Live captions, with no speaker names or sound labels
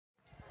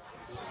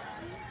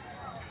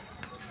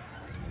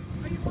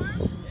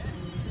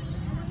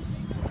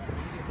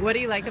What do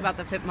you like about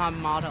the Fit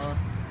Mom model?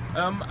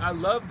 I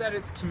love that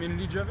it's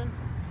community driven.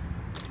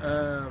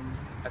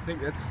 I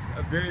think that's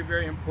a very,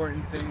 very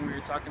important thing when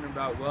you're talking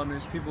about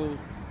wellness. People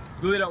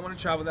really don't want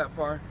to travel that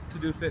far to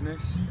do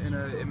fitness, and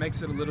it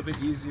makes it a little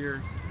bit easier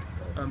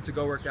to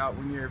go work out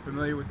when you're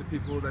familiar with the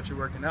people that you're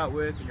working out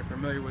with and you're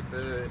familiar with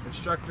the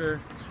instructor.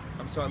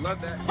 So I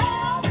love that.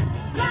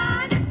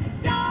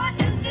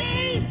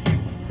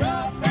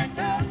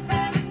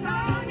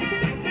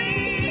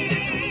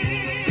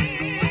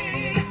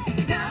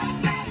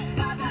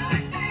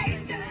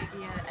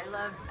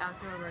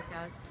 Outdoor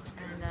workouts,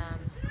 and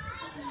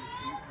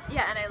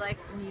yeah, and I like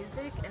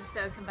music, and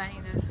so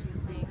combining those two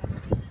things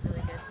is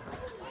really good.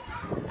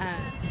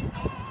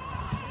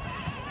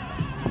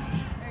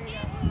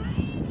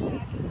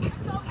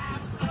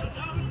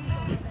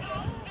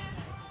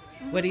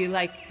 What do you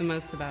like the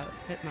most about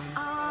Fit Mom?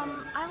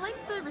 I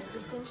like the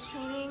resistance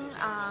training.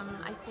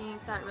 I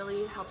think that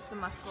really helps the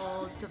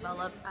muscle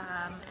develop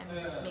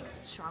and makes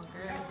it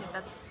stronger. I think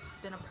that's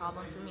been a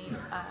problem for me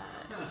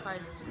as far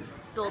as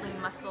building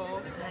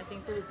muscle, and I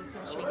think the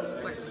resistance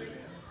training works.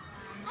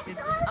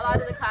 A lot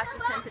of the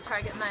classes tend to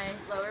target my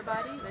lower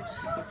body, which is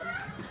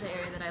the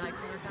area that I like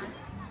to work on.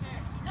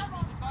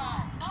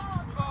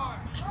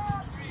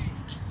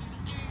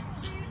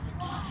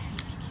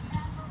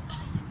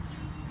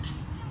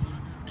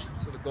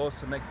 So the goal is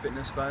to make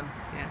fitness fun.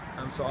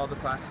 Yeah. So all the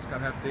classes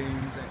kind of have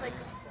themes.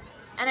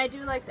 And I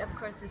do like, of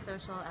course, the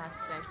social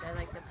aspect. I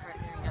like the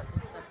partnering up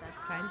and stuff. That's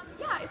fine.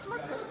 Yeah, it's more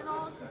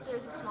personal since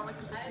there's a smaller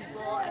group of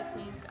people. I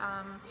think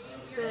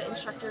the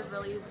instructor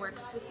really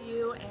works with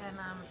you, and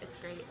it's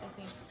great. I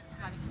think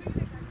having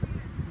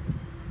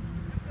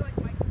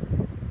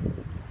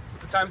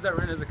The times that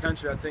we're in as a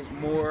country, I think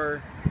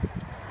more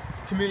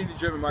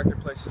community-driven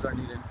marketplaces are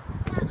needed,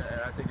 and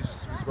I think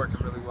it's working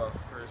really well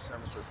for San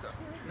Francisco.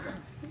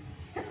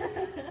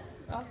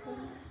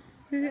 Awesome.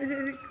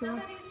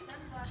 Cool.